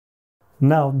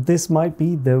Now, this might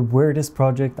be the weirdest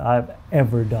project I've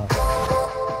ever done.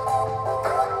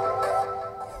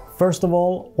 First of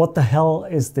all, what the hell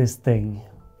is this thing?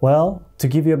 Well, to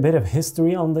give you a bit of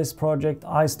history on this project,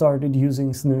 I started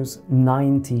using snus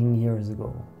 19 years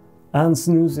ago. And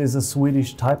snus is a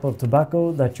Swedish type of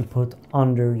tobacco that you put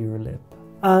under your lip.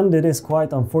 And it is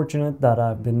quite unfortunate that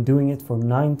I've been doing it for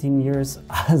 19 years,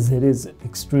 as it is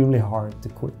extremely hard to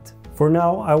quit. For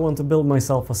now, I want to build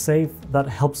myself a safe that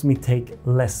helps me take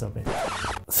less of it.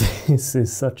 This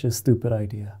is such a stupid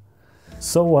idea.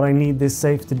 So what I need this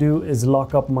safe to do is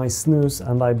lock up my snus,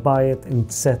 and I buy it in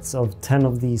sets of 10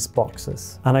 of these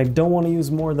boxes. And I don't want to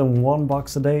use more than one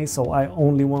box a day, so I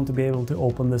only want to be able to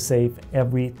open the safe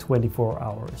every 24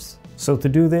 hours. So to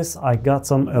do this, I got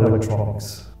some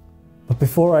electronics. But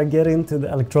before I get into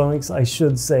the electronics, I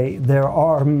should say there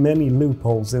are many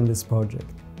loopholes in this project.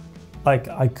 Like,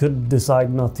 I could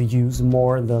decide not to use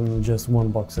more than just one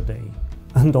box a day.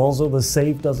 And also the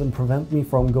safe doesn't prevent me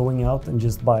from going out and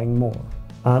just buying more.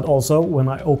 And also when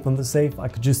I open the safe, I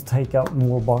could just take out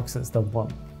more boxes than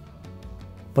one.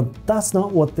 But that's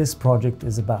not what this project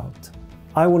is about.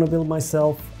 I want to build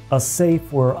myself a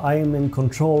safe where I am in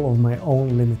control of my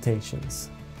own limitations.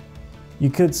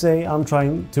 You could say I'm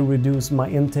trying to reduce my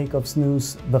intake of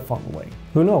snus the fun way.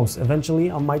 Who knows,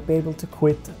 eventually I might be able to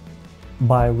quit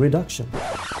by reduction.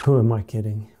 Who am I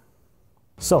kidding?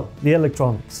 So, the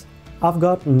electronics. I've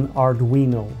got an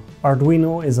Arduino.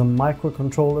 Arduino is a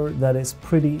microcontroller that is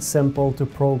pretty simple to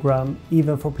program,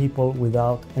 even for people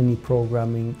without any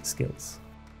programming skills.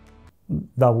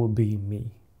 That would be me.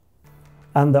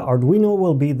 And the Arduino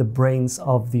will be the brains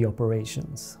of the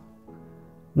operations.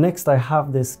 Next, I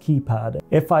have this keypad.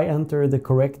 If I enter the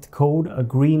correct code, a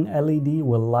green LED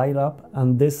will light up,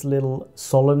 and this little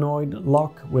solenoid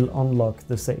lock will unlock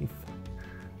the safe.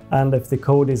 And if the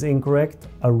code is incorrect,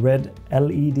 a red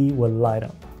LED will light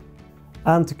up.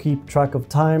 And to keep track of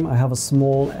time, I have a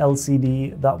small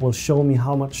LCD that will show me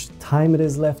how much time it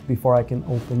is left before I can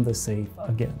open the safe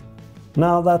again.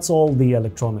 Now that's all the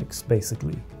electronics,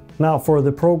 basically. Now for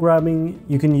the programming,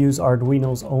 you can use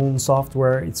Arduino's own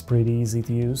software. It's pretty easy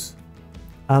to use.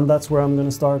 And that's where I'm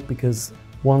gonna start, because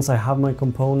once I have my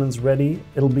components ready,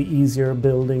 it'll be easier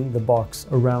building the box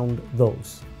around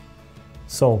those.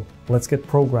 So let's get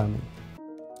programming.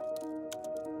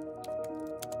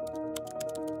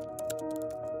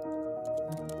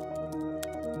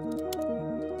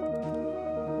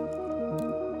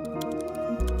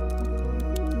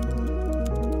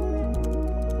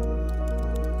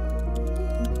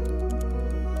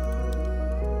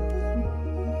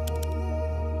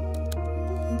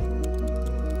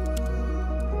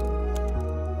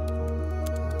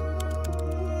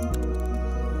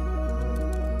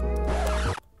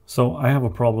 So I have a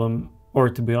problem, or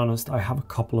to be honest, I have a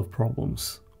couple of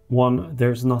problems. One,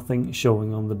 there's nothing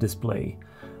showing on the display,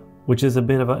 which is a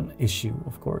bit of an issue,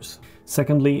 of course.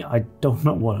 Secondly, I don't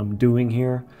know what I'm doing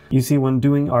here. You see, when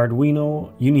doing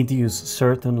Arduino, you need to use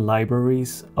certain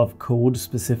libraries of code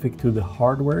specific to the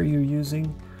hardware you're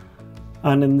using.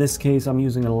 And in this case, I'm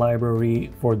using a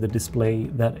library for the display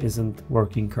that isn't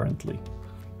working currently.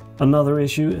 Another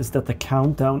issue is that the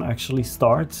countdown actually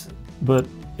starts, but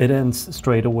it ends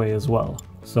straight away as well.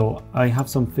 So I have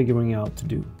some figuring out to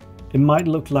do. It might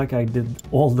look like I did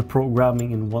all the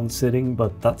programming in one sitting,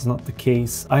 but that's not the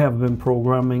case. I have been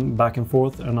programming back and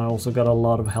forth, and I also got a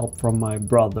lot of help from my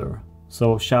brother.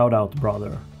 So shout out,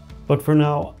 brother. But for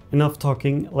now, enough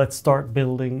talking, let's start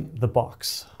building the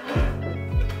box.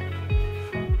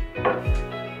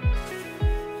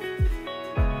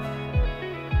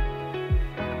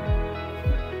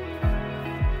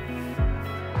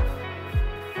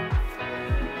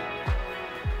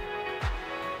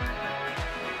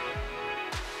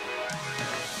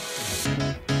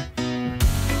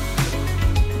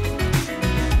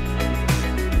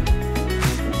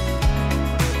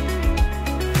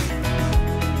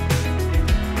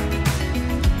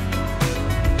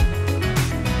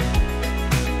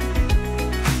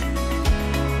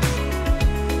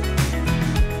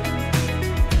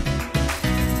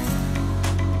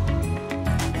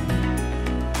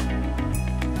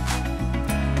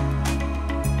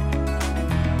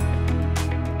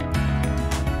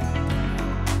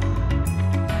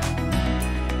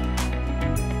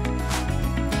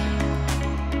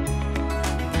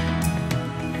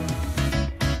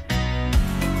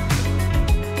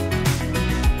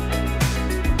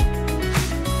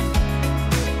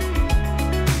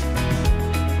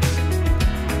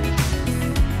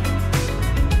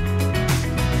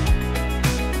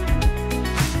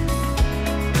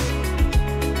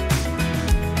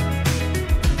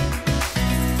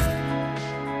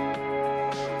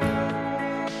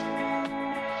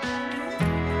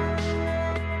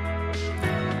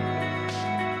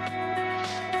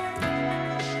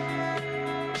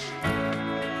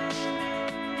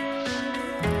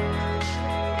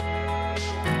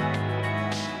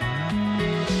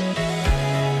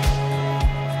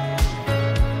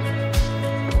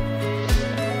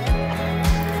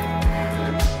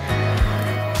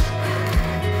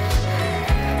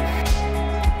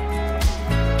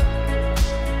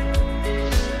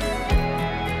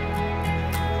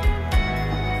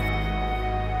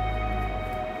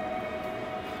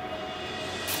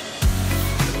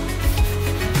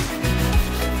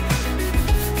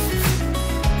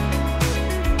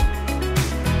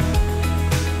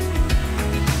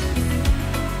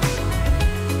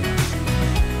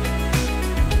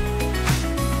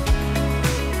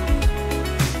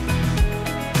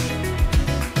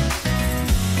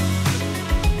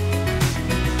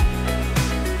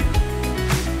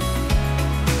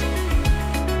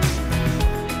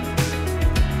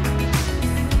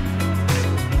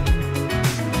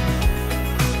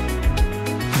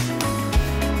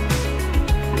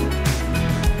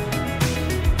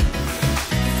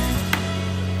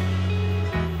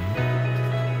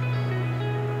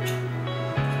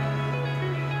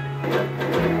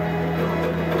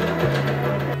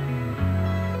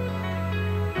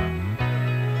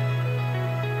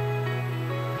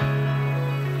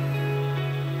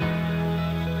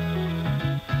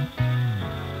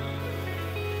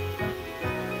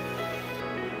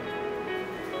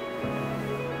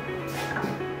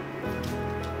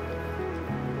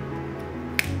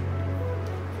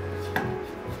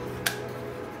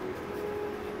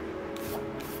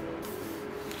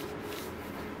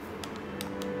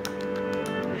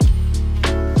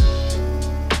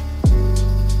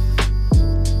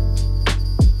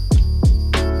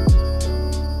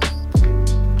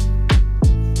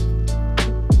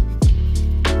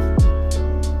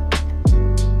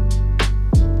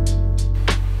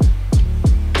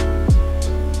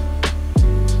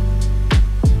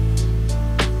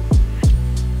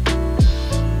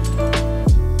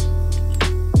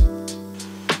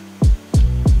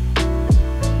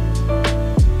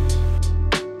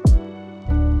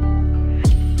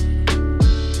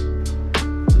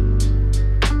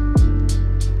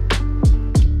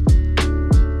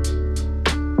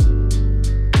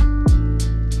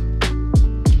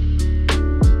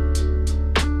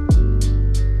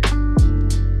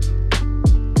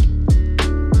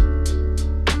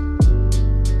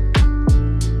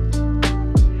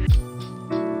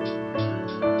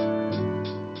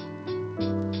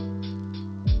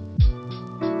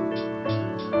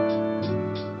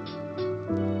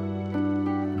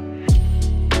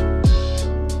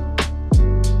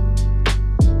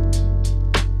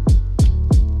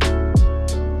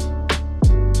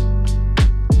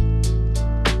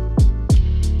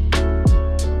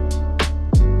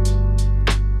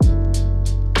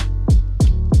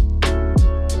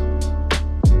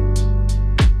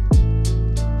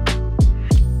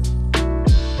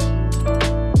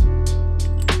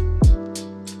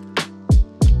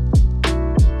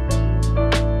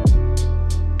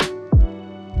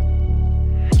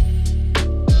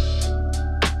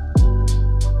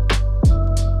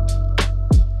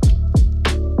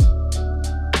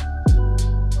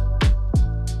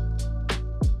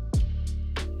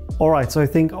 All right, so I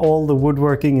think all the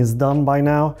woodworking is done by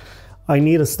now. I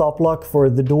need a stop lock for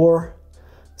the door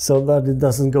so that it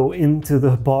doesn't go into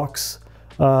the box.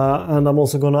 And I'm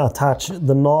also gonna attach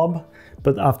the knob,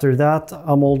 but after that,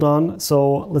 I'm all done.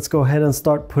 So let's go ahead and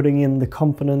start putting in the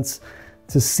components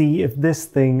to see if this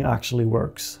thing actually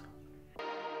works.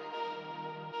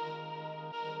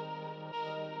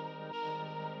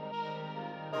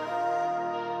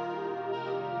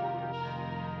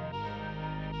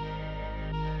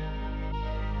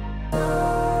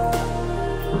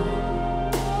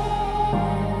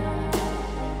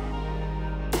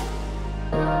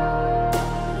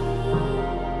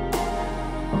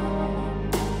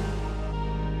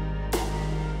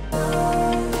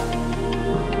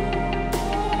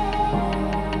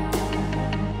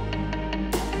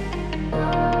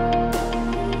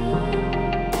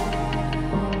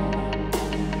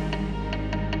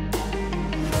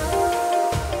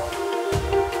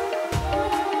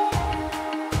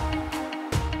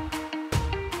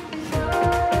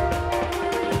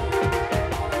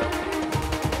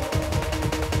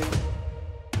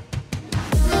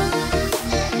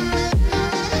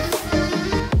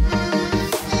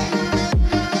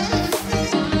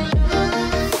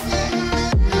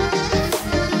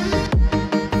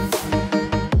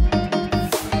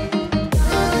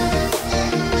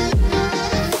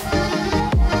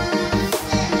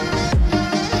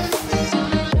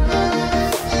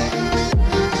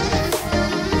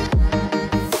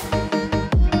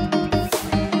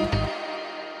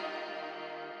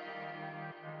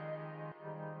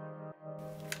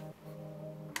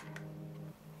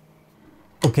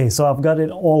 Okay, so I've got it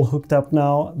all hooked up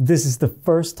now. This is the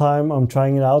first time I'm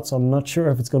trying it out, so I'm not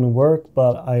sure if it's going to work,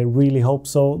 but I really hope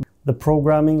so. The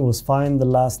programming was fine the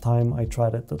last time I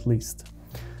tried it, at least.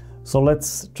 So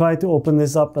let's try to open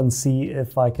this up and see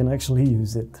if I can actually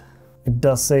use it. It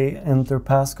does say enter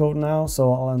passcode now,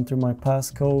 so I'll enter my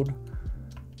passcode.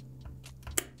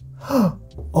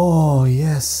 Oh,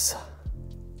 yes.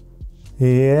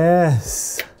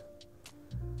 Yes.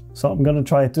 So I'm gonna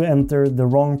try to enter the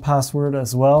wrong password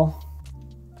as well.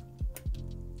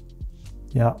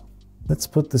 Yeah, let's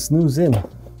put the snooze in.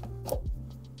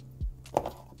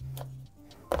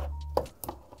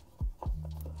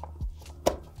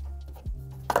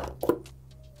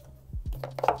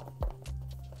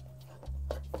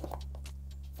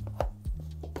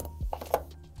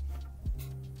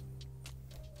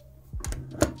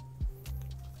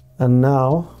 And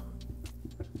now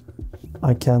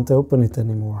I can't open it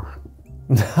anymore.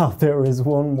 Now there is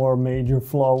one more major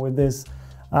flaw with this,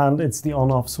 and it's the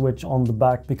on-off switch on the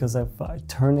back, because if I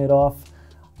turn it off,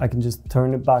 I can just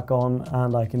turn it back on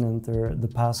and I can enter the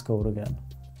passcode again.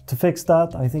 To fix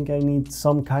that, I think I need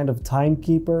some kind of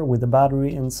timekeeper with a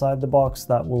battery inside the box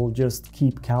that will just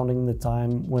keep counting the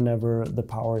time whenever the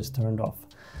power is turned off.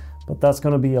 But that's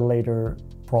going to be a later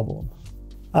problem.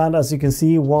 And as you can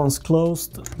see, once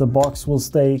closed, the box will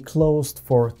stay closed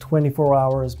for 24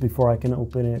 hours before I can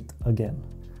open it again.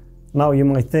 Now you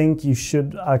might think you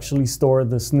should actually store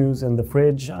the snooze in the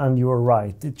fridge, and you're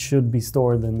right, it should be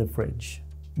stored in the fridge.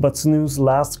 But snooze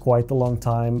lasts quite a long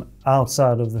time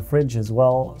outside of the fridge as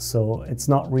well, so it's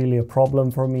not really a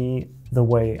problem for me the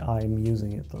way I'm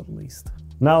using it, at least.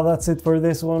 Now that's it for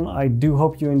this one. I do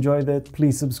hope you enjoyed it.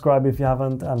 Please subscribe if you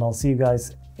haven't, and I'll see you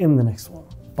guys in the next one.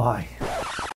 Bye.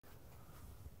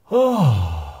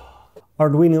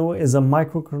 Arduino is a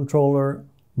microcontroller.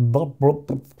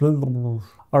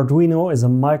 Arduino is a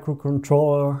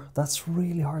microcontroller. That's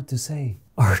really hard to say.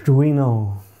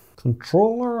 Arduino.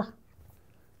 Controller?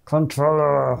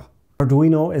 Controller.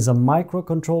 Arduino is a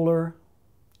microcontroller.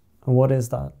 And what is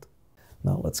that?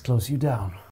 Now let's close you down.